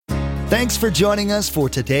Thanks for joining us for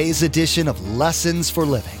today's edition of Lessons for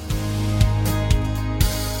Living.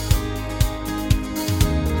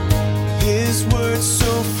 His word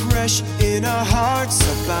so fresh in our hearts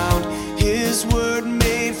abound. His word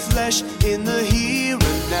made flesh in the here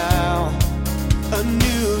and now. A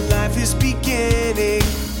new life is beginning.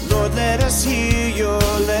 Lord, let us hear your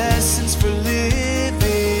lessons for living.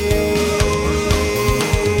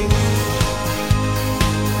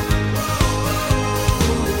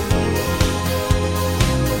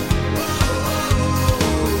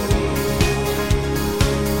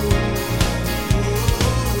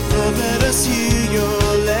 Lord, let us hear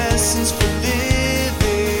your lessons for living.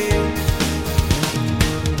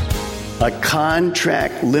 A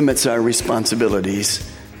contract limits our responsibilities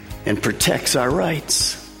and protects our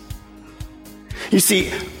rights. You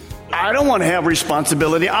see, I don't want to have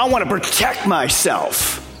responsibility. I want to protect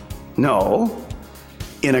myself. No.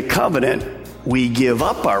 In a covenant, we give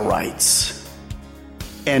up our rights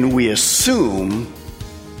and we assume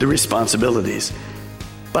the responsibilities.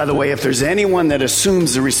 By the way, if there's anyone that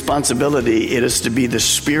assumes the responsibility, it is to be the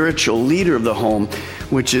spiritual leader of the home,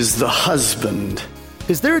 which is the husband.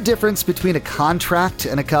 Is there a difference between a contract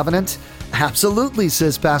and a covenant? Absolutely,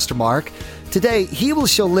 says Pastor Mark. Today, he will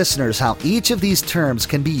show listeners how each of these terms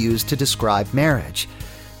can be used to describe marriage.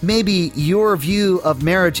 Maybe your view of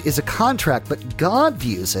marriage is a contract, but God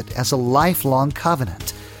views it as a lifelong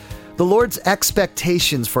covenant. The Lord's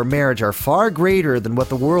expectations for marriage are far greater than what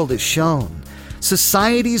the world is shown.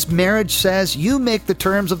 Society's marriage says you make the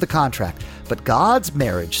terms of the contract, but God's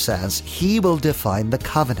marriage says He will define the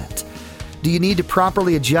covenant. Do you need to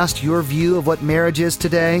properly adjust your view of what marriage is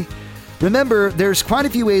today? Remember, there's quite a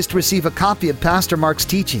few ways to receive a copy of Pastor Mark's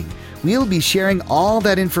teaching. We'll be sharing all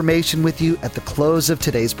that information with you at the close of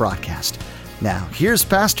today's broadcast. Now, here's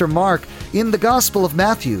Pastor Mark in the Gospel of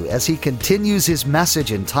Matthew as he continues his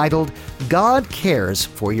message entitled, God Cares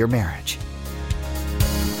for Your Marriage.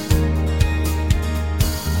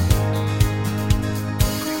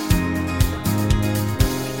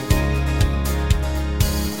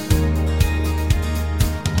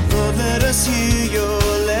 Lord, let us hear your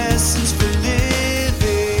lessons for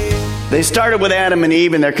living. They started with Adam and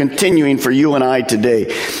Eve, and they're continuing for you and I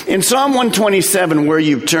today. In Psalm 127, where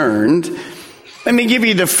you've turned, let me give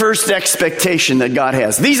you the first expectation that God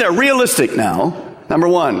has. These are realistic now. Number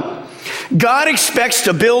one, God expects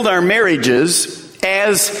to build our marriages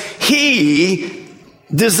as He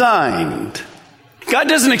designed. God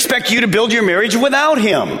doesn't expect you to build your marriage without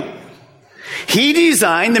Him. He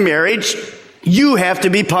designed the marriage. You have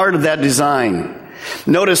to be part of that design.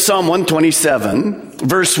 Notice Psalm 127,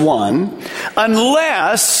 verse 1.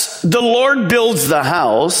 Unless the Lord builds the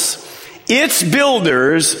house, its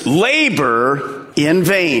builders labor in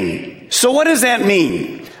vain. So what does that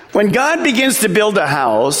mean? When God begins to build a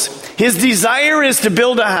house, His desire is to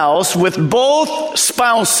build a house with both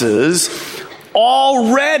spouses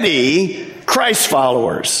already Christ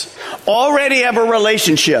followers, already have a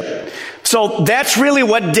relationship. So that's really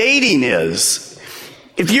what dating is.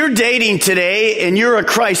 If you're dating today and you're a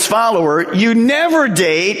Christ follower, you never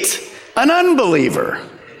date an unbeliever.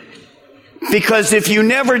 Because if you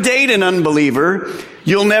never date an unbeliever,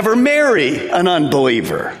 you'll never marry an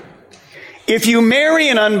unbeliever. If you marry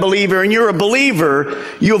an unbeliever and you're a believer,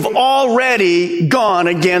 you've already gone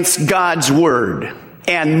against God's word.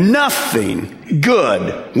 And nothing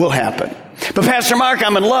good will happen. But Pastor Mark,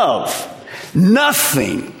 I'm in love.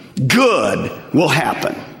 Nothing good will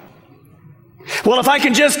happen. Well, if I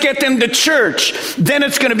can just get them to church, then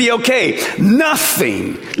it's going to be okay.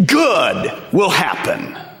 Nothing good will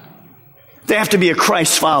happen. They have to be a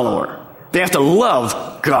Christ follower. They have to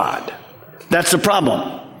love God. That's the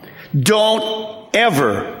problem. Don't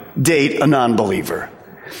ever date a non-believer.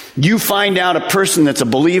 You find out a person that's a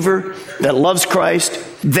believer, that loves Christ,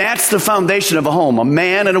 that's the foundation of a home, a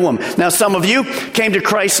man and a woman. Now, some of you came to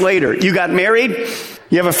Christ later. You got married.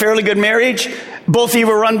 You have a fairly good marriage. Both of you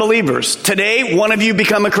are unbelievers. Today, one of you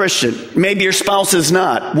become a Christian. Maybe your spouse is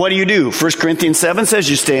not. What do? 1 Corinthians 7 says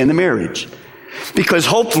you stay in the marriage. Because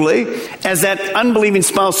hopefully, as that unbelieving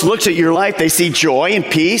spouse looks at your life, they see joy and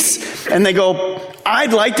peace, and they go,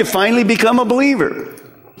 I'd like to finally become a believer.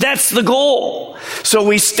 That's the goal. So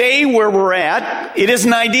we stay where we're at. It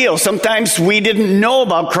isn't ideal. Sometimes we didn't know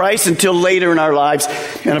about Christ until later in our lives.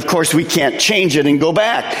 And of course, we can't change it and go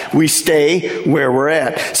back. We stay where we're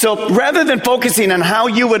at. So rather than focusing on how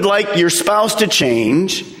you would like your spouse to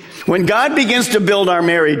change, when God begins to build our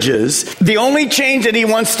marriages, the only change that He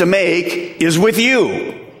wants to make is with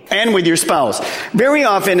you and with your spouse. Very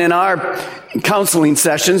often in our counseling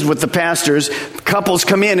sessions with the pastors, couples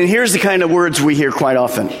come in, and here's the kind of words we hear quite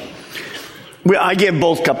often. I give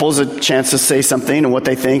both couples a chance to say something and what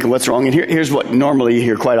they think and what's wrong. And here's what normally you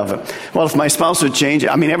hear quite often. Well, if my spouse would change,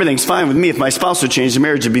 everything's fine with me. If my spouse would change, the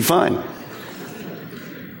marriage would be fine.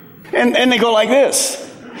 And they go like this.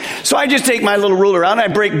 So I just take my little ruler out and I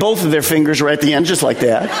break both of their fingers right at the end, just like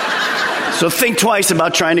that. So think twice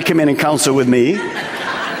about trying to come in and counsel with me.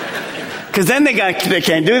 Because then they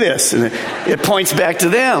can't do this. And it points back to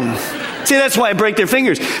them. See, that's why I break their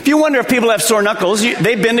fingers. If you wonder if people have sore knuckles,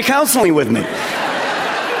 they've been to counseling with me.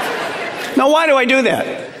 Now, why do I do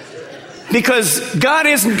that? Because God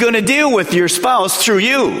isn't going to deal with your spouse through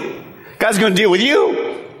you. God's going to deal with you.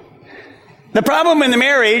 The problem in the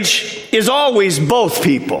marriage is always both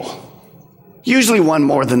people. Usually one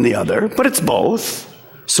more than the other, but it's both.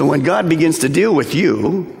 So when God begins to deal with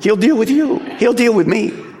you, He'll deal with you. He'll deal with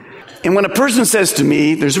me. And when a person says to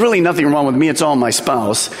me, there's really nothing wrong with me, it's all my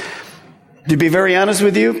spouse, to be very honest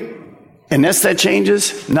with you, unless that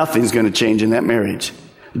changes, nothing's going to change in that marriage.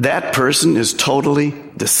 That person is totally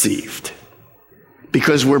deceived.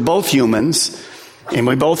 Because we're both humans, and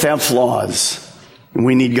we both have flaws, and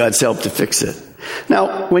we need God's help to fix it.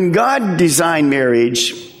 Now, when God designed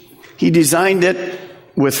marriage, He designed it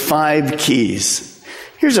with 5 keys.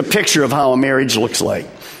 Here's a picture of how a marriage looks like.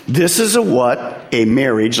 This is what a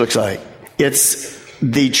marriage looks like. It's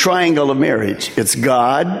the triangle of marriage. It's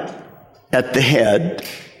God at the head.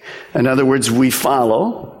 In other words, we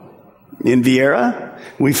follow. In Viera,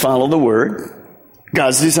 we follow the Word.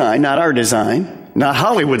 God's design, not our design, not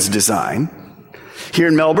Hollywood's design. Here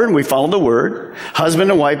in Melbourne, we follow the Word. Husband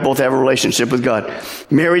and wife both have a relationship with God.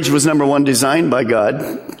 Marriage was, number 1, designed by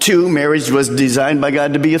God. 2, marriage was designed by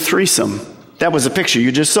God to be a threesome. That was a picture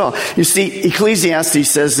you just saw. You see, Ecclesiastes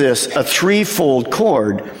says this, a threefold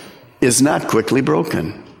cord is not quickly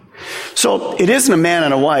broken. So it isn't a man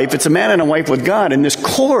and a wife, it's a man and a wife with God, and this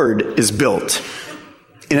cord is built.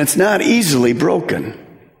 And it's not easily broken.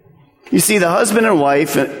 You see, the husband and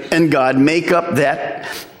wife and God make up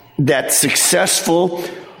that successful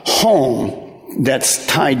home that's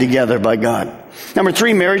tied together by God. Number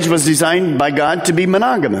 3, marriage was designed by God to be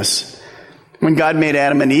monogamous. When God made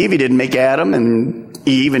Adam and Eve, He didn't make Adam and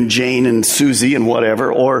Eve and Jane and Susie and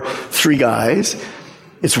whatever, or 3 guys.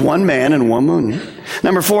 It's one man and one woman.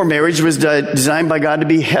 Number 4, marriage was designed by God to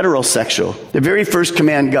be heterosexual. The very first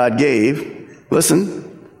command God gave,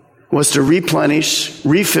 listen, was to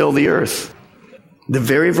refill the earth. The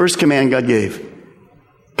very first command God gave.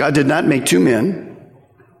 God did not make 2 men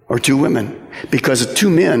or 2 women, because 2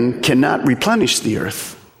 men cannot replenish the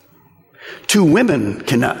earth. 2 women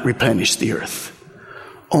cannot replenish the earth.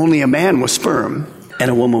 Only a man with sperm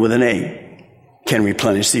and a woman with an egg can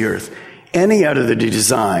replenish the earth. Any other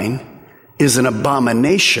design is an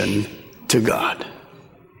abomination to God.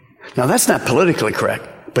 Now, that's not politically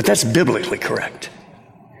correct, but that's biblically correct.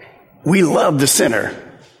 We love the sinner,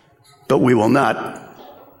 but we will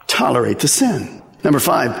not tolerate the sin. Number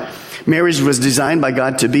 5, marriage was designed by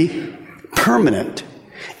God to be permanent.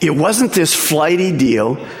 It wasn't this flighty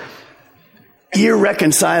deal,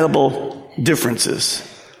 irreconcilable differences.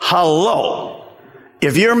 Hello.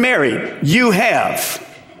 If you're married, you have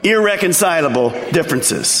irreconcilable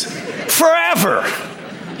differences. Forever.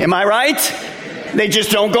 Am I right? They just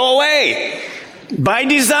don't go away. By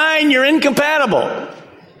design, you're incompatible.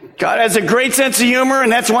 God has a great sense of humor,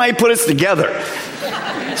 and that's why He put us together.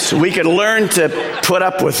 So we can learn to put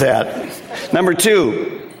up with that. Number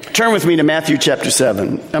 2, turn with me to Matthew chapter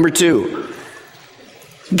 7. Number 2,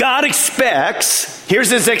 God expects, here's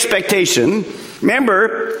His expectation.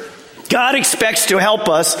 Remember, God expects to help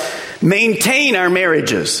us maintain our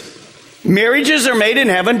marriages. Marriages are made in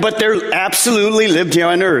heaven, but they're absolutely lived here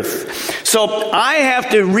on earth. So I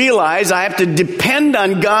have to realize I have to depend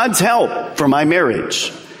on God's help for my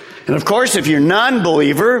marriage. And of course, if you're a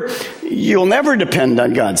non-believer, you'll never depend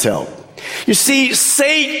on God's help. You see,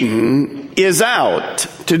 Satan is out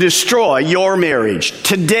to destroy your marriage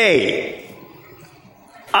today.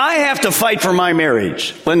 I have to fight for my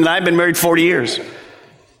marriage. Linda and I have been married 40 years.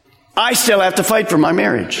 I still have to fight for my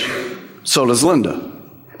marriage. So does Linda,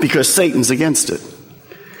 because Satan's against it.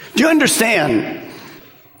 Do you understand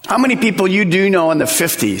how many people you do know in the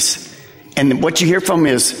 50s, and what you hear from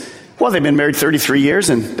is, well, they've been married 33 years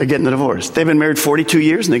and they're getting the divorce. They've been married 42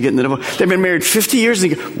 years and they're getting the divorce. They've been married 50 years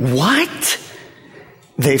and what?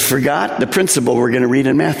 They forgot the principle we're going to read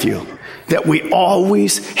in Matthew, that we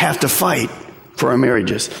always have to fight for our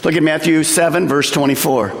marriages. Look at Matthew 7, verse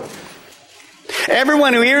 24.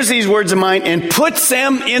 Everyone who hears these words of mine and puts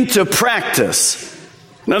them into practice.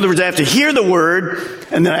 In other words, I have to hear the word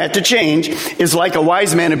and then I have to change. Is like a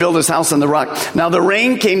wise man who built his house on the rock. Now the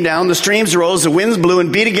rain came down, the streams rose, the winds blew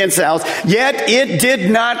and beat against the house, yet it did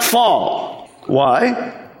not fall.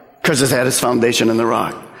 Why? Because it's had its foundation in the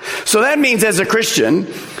rock. So that means as a Christian,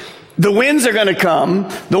 the winds are going to come.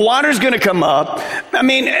 The water's going to come up. I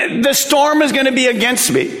mean, the storm is going to be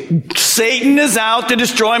against me. Satan is out to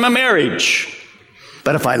destroy my marriage.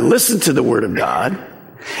 But if I listen to the Word of God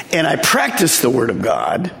and I practice the Word of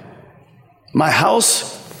God, my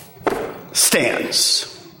house stands.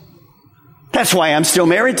 That's why I'm still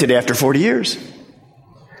married today after 40 years.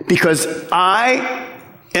 Because I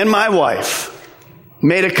and my wife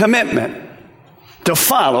made a commitment to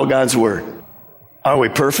follow God's Word. Are we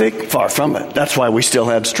perfect? Far from it. That's why we still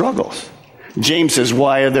have struggles. James says,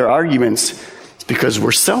 why are there arguments? It's because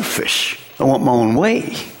we're selfish. I want my own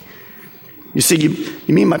way. You see,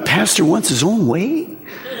 you mean my pastor wants his own way?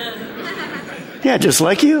 Yeah, just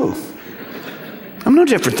like you. I'm no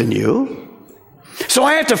different than you. So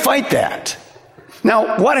I have to fight that.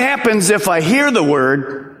 Now, what happens if I hear the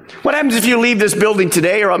Word? What happens if you leave this building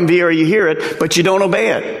today or up in here or you hear it, but you don't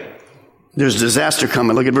obey it? There's disaster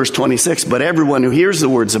coming. Look at verse 26. But everyone who hears the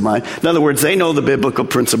words of mine, in other words, they know the biblical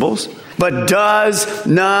principles, but does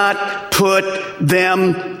not put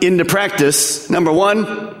them into practice. Number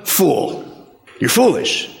one, fool. You're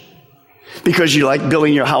foolish because you like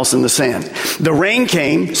building your house in the sand. The rain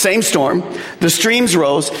came, same storm. The streams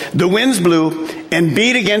rose. The winds blew and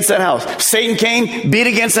beat against that house. Satan came, beat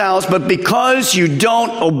against the house, but because you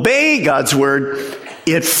don't obey God's word,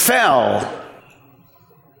 it fell.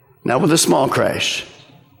 Not with a small crash.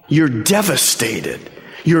 You're devastated.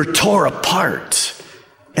 You're tore apart.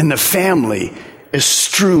 And the family is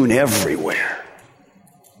strewn everywhere.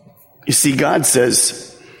 You see, God says,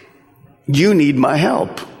 you need my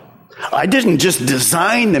help. I didn't just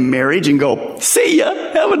design the marriage and go, see ya,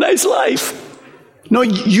 have a nice life. No,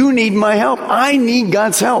 you need my help. I need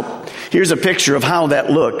God's help. Here's a picture of how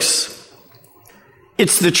that looks.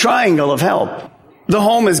 It's the triangle of help. The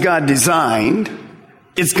home is God designed.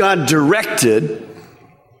 It's God directed,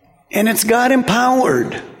 and it's God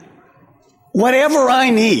empowered. Whatever I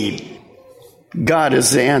need, God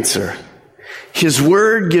is the answer. His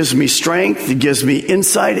word gives me strength, it gives me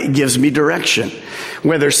insight, it gives me direction.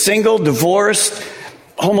 Whether single, divorced,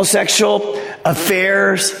 homosexual,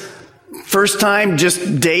 affairs, first time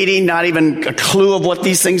just dating, not even a clue of what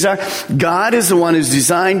these things are, God is the one who's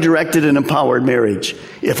designed, directed, and empowered marriage.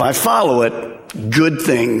 If I follow it, good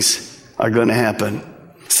things are going to happen.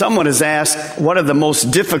 Someone has asked, what are the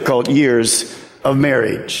most difficult years of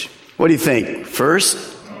marriage? What do you think? First?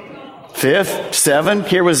 Fifth? Seventh?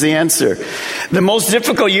 Here was the answer. The most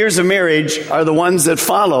difficult years of marriage are the ones that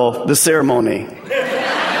follow the ceremony.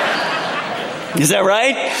 Is that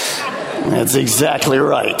right? That's exactly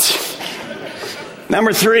right.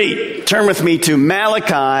 Number 3, turn with me to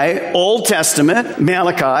Malachi, Old Testament.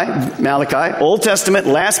 Malachi, Old Testament,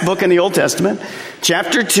 last book in the Old Testament,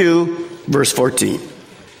 chapter 2, verse 14.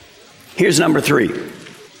 Here's number 3.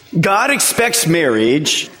 God expects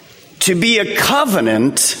marriage to be a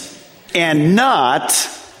covenant and not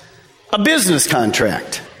a business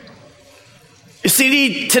contract. You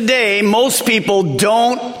see, today, most people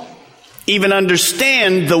don't even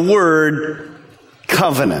understand the word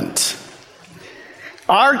covenant.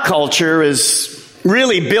 Our culture is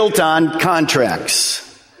really built on contracts.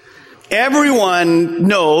 Everyone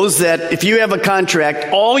knows that if you have a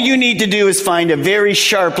contract, all you need to do is find a very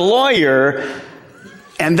sharp lawyer,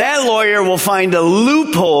 and that lawyer will find a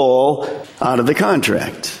loophole out of the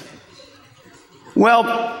contract.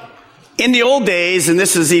 Well, in the old days, and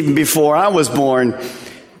this is even before I was born,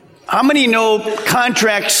 how many know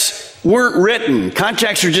contracts weren't written?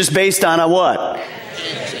 Contracts are just based on a what?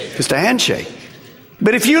 Just a handshake.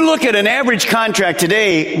 But if you look at an average contract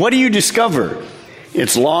today, what do you discover?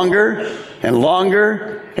 It's longer and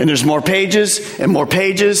longer, and there's more pages and more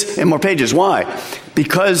pages and more pages. Why?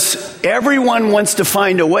 Because everyone wants to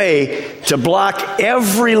find a way to block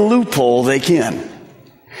every loophole they can.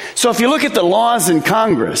 So if you look at the laws in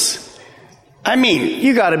Congress, I mean,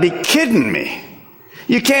 you got to be kidding me.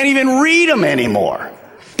 You can't even read them anymore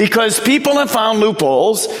because people have found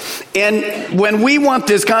loopholes. And when we want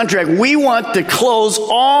this contract, we want to close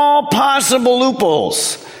all possible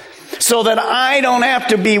loopholes so that I don't have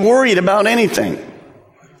to be worried about anything.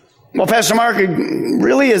 Well, Pastor Mark,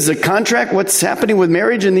 really is a contract what's happening with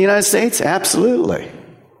marriage in the United States? Absolutely.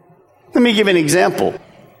 Let me give you an example.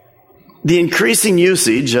 The increasing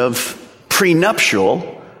usage of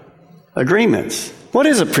prenuptial agreements. What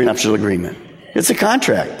is a prenuptial agreement? It's a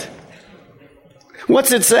contract.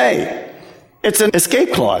 What's it say? It's an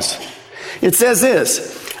escape clause. It says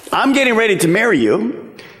this: I'm getting ready to marry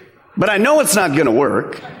you, but I know it's not going to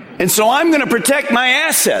work, and so I'm going to protect my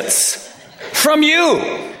assets from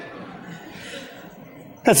you.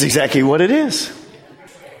 That's exactly what it is.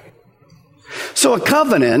 So a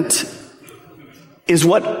covenant is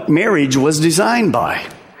what marriage was designed by.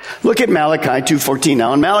 Look at Malachi 2:14.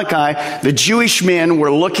 Now in Malachi, the Jewish men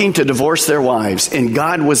were looking to divorce their wives, and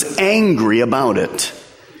God was angry about it.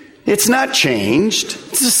 It's not changed.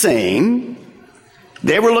 It's the same.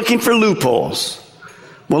 They were looking for loopholes.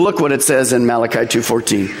 Well, look what it says in Malachi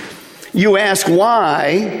 2:14. You ask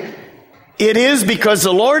why? It is because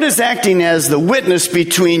the Lord is acting as the witness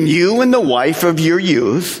between you and the wife of your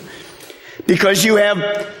youth, because you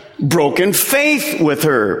have broken faith with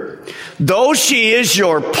her. Though she is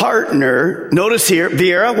your partner, notice here,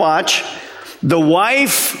 Vieira, watch, the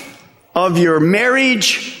wife of your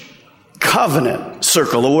marriage covenant,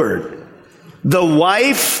 circle the word. The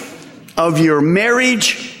wife of your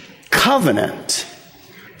marriage covenant.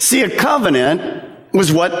 See, a covenant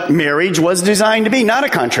was what marriage was designed to be, not a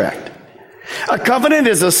contract. A covenant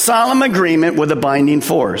is a solemn agreement with a binding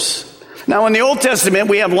force. Now, in the Old Testament,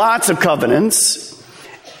 we have lots of covenants.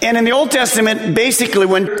 And in the Old Testament, basically,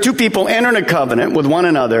 when two people enter a covenant with one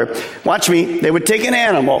another, watch me, they would take an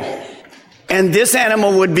animal, and this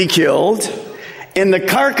animal would be killed, and the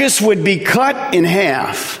carcass would be cut in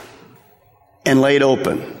half and laid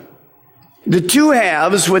open. The two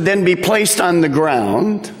halves would then be placed on the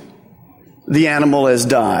ground. The animal has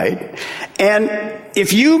died. And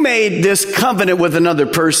if you made this covenant with another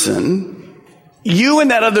person, you and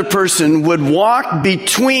that other person would walk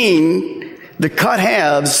between the cut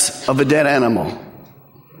halves of a dead animal.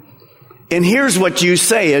 And here's what you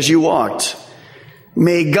say as you walked.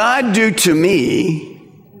 May God do to me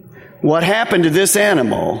what happened to this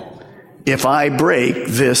animal if I break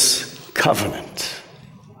this covenant.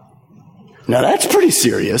 Now that's pretty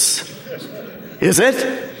serious, is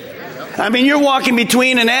it? I mean, you're walking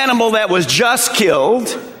between an animal that was just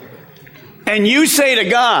killed, and you say to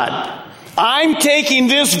God, I'm taking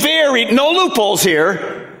this no loopholes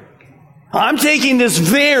here, I'm taking this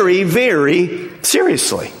very, very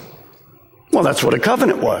seriously. Well, that's what a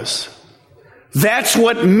covenant was. That's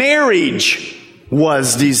what marriage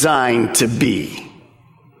was designed to be.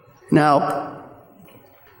 Now,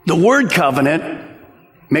 the word covenant,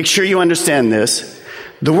 make sure you understand this.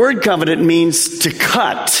 The word covenant means to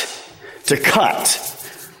cut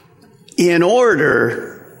in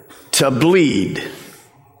order to bleed.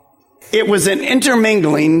 It was an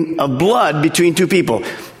intermingling of blood between two people.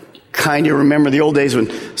 Kind of remember the old days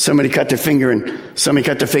when somebody cut their finger and somebody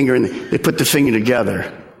cut their finger and they put the finger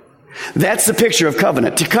together. That's the picture of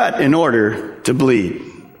covenant, to cut in order to bleed.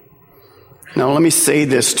 Now let me say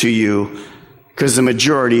this to you, because the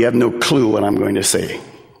majority have no clue what I'm going to say.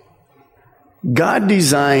 God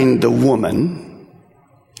designed the woman,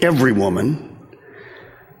 every woman,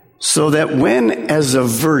 so that when as a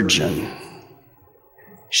virgin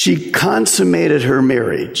she consummated her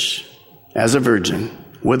marriage as a virgin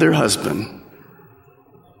with her husband,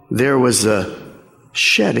 there was a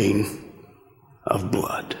shedding of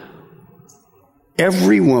blood.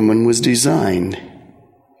 Every woman was designed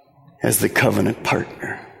as the covenant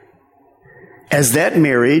partner. As that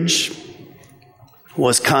marriage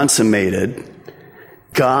was consummated,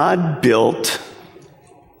 God built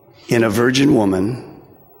in a virgin woman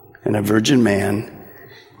and a virgin man.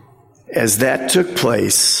 As that took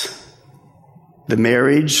place, the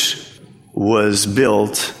marriage was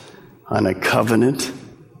built on a covenant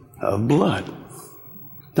of blood.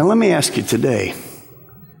 Now let me ask you today,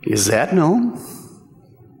 is that known?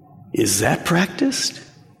 Is that practiced?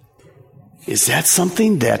 Is that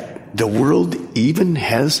something that the world even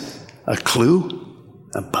has a clue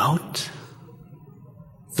about?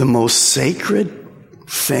 The most sacred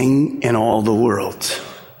thing in all the world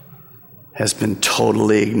has been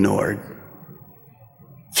totally ignored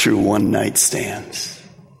through one-night stands,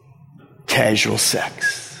 casual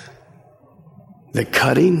sex, the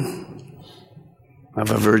cutting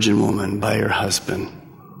of a virgin woman by her husband,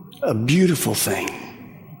 a beautiful thing,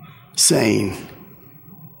 saying,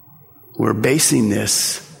 we're basing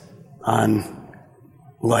this on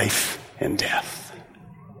life and death.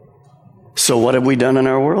 So what have we done in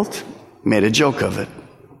our world? Made a joke of it.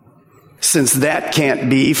 Since that can't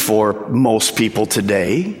be for most people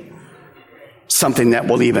today, something that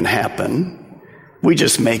will even happen, we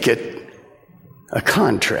just make it a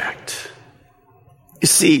contract. You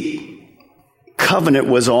see, covenant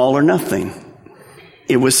was all or nothing.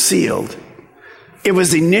 It was sealed. It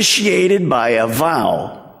was initiated by a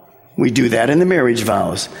vow. We do that in the marriage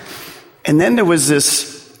vows. And then there was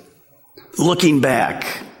this looking back,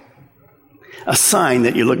 a sign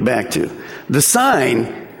that you look back to. The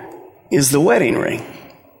sign is the wedding ring.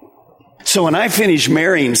 So when I finish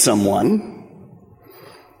marrying someone,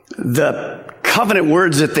 the covenant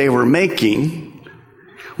words that they were making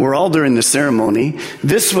were all during the ceremony.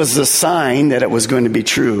 This was the sign that it was going to be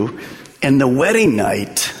true. And the wedding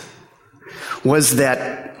night was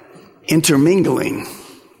that intermingling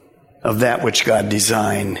of that which God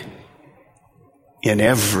designed in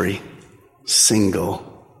every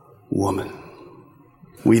single woman.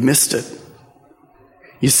 We missed it.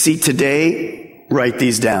 You see, today, write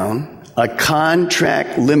these down. A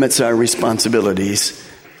contract limits our responsibilities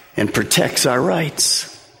and protects our rights.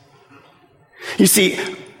 You see,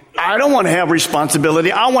 I don't want to have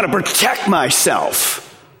responsibility. I want to protect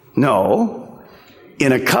myself. No.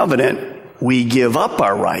 In a covenant, we give up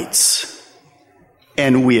our rights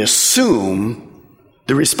and we assume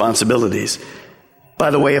the responsibilities.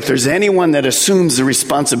 By the way, if there's anyone that assumes the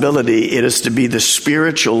responsibility, it is to be the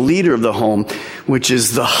spiritual leader of the home, which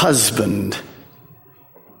is the husband.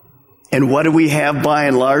 And what do we have by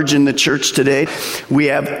and large in the church today? We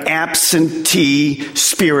have absentee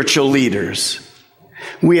spiritual leaders.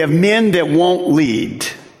 We have men that won't lead,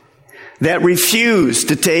 that refuse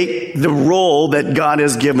to take the role that God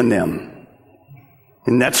has given them.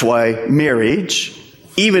 And that's why marriage,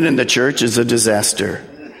 even in the church, is a disaster.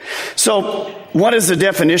 So, what is the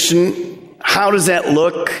definition? How does that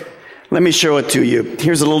look? Let me show it to you.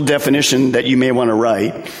 Here's a little definition that you may want to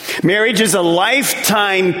write. Marriage is a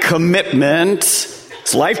lifetime commitment.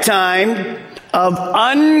 It's a lifetime of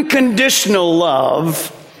unconditional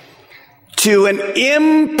love to an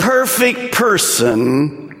imperfect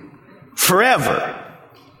person forever.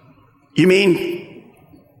 You mean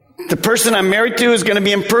the person I'm married to is going to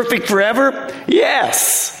be imperfect forever?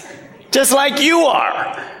 Yes. Just like you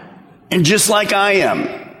are. And just like I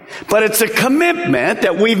am. But it's a commitment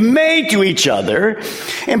that we've made to each other.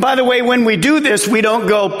 And by the way, when we do this, we don't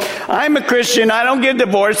go, I'm a Christian, I don't get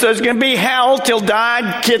divorced, so it's going to be hell till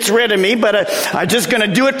God gets rid of me, but I'm just going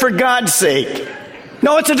to do it for God's sake.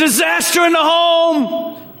 No, it's a disaster in the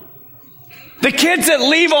home. The kids that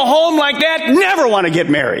leave a home like that never want to get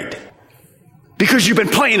married. Because you've been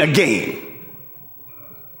playing a game.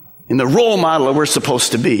 And the role model that we're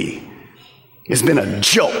supposed to be has been a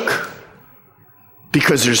joke.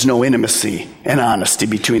 Because there's no intimacy and honesty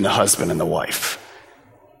between the husband and the wife.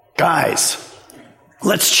 Guys,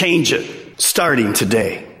 let's change it starting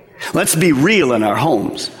today. Let's be real in our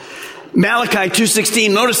homes. Malachi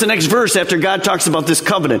 2:16, notice the next verse after God talks about this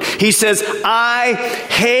covenant. He says, I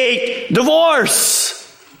hate divorce.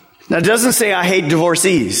 Now it doesn't say I hate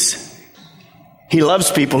divorcees. He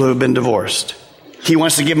loves people who have been divorced. He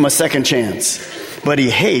wants to give them a second chance. But he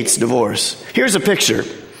hates divorce. Here's a picture.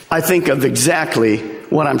 I think of exactly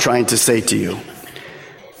what I'm trying to say to you.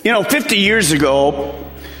 50 years ago,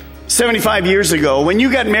 75 years ago, when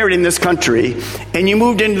you got married in this country and you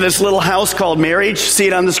moved into this little house called marriage, see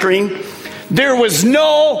it on the screen? There was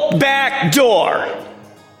no back door.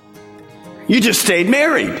 You just stayed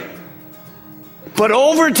married. But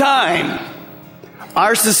over time,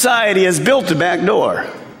 our society has built a back door.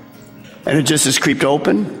 And it just has creeped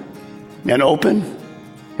open and open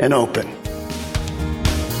and open.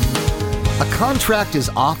 A contract is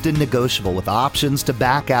often negotiable with options to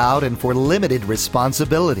back out and for limited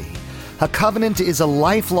responsibility. A covenant is a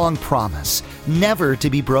lifelong promise, never to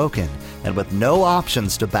be broken, and with no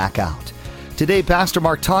options to back out. Today, Pastor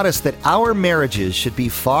Mark taught us that our marriages should be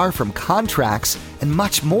far from contracts and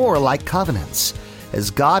much more like covenants. As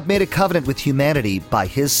God made a covenant with humanity by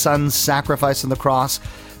His Son's sacrifice on the cross,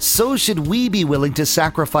 so should we be willing to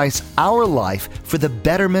sacrifice our life for the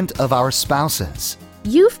betterment of our spouses.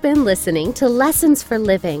 You've been listening to Lessons for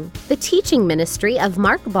Living, the teaching ministry of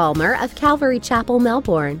Mark Balmer of Calvary Chapel,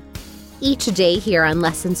 Melbourne. Each day here on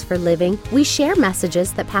Lessons for Living, we share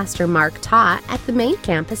messages that Pastor Mark taught at the main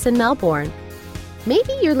campus in Melbourne.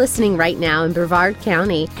 Maybe you're listening right now in Brevard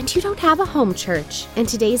County and you don't have a home church, and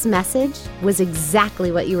today's message was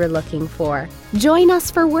exactly what you were looking for. Join us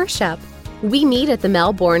for worship. We meet at the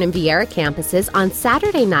Melbourne and Viera campuses on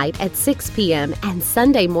Saturday night at 6 p.m. and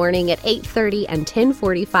Sunday morning at 8:30 and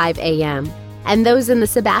 10:45 a.m. And those in the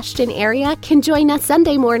Sebastian area can join us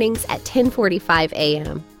Sunday mornings at 10:45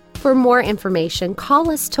 a.m. For more information, call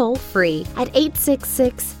us toll-free at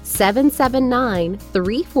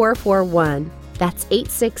 866-779-3441. That's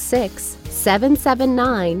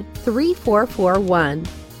 866-779-3441.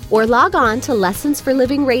 Or log on to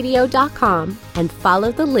lessonsforlivingradio.com and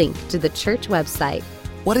follow the link to the church website.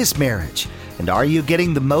 What is marriage? And are you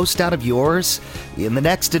getting the most out of yours? In the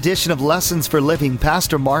next edition of Lessons for Living,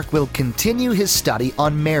 Pastor Mark will continue his study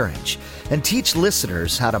on marriage and teach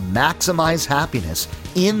listeners how to maximize happiness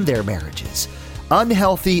in their marriages.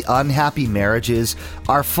 Unhealthy, unhappy marriages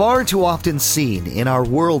are far too often seen in our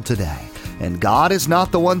world today, and God is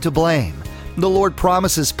not the one to blame. The Lord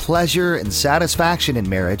promises pleasure and satisfaction in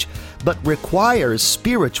marriage, but requires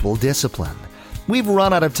spiritual discipline. We've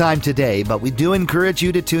run out of time today, but we do encourage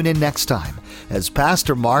you to tune in next time as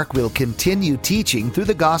Pastor Mark will continue teaching through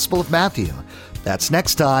the Gospel of Matthew. That's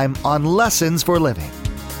next time on Lessons for Living.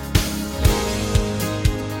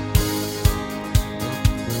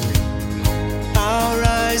 Our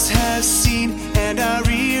eyes have seen and our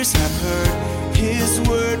ears have heard His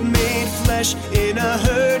word made flesh in a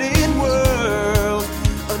hurting world.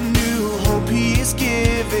 A new hope He is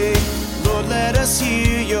giving. Lord, let us hear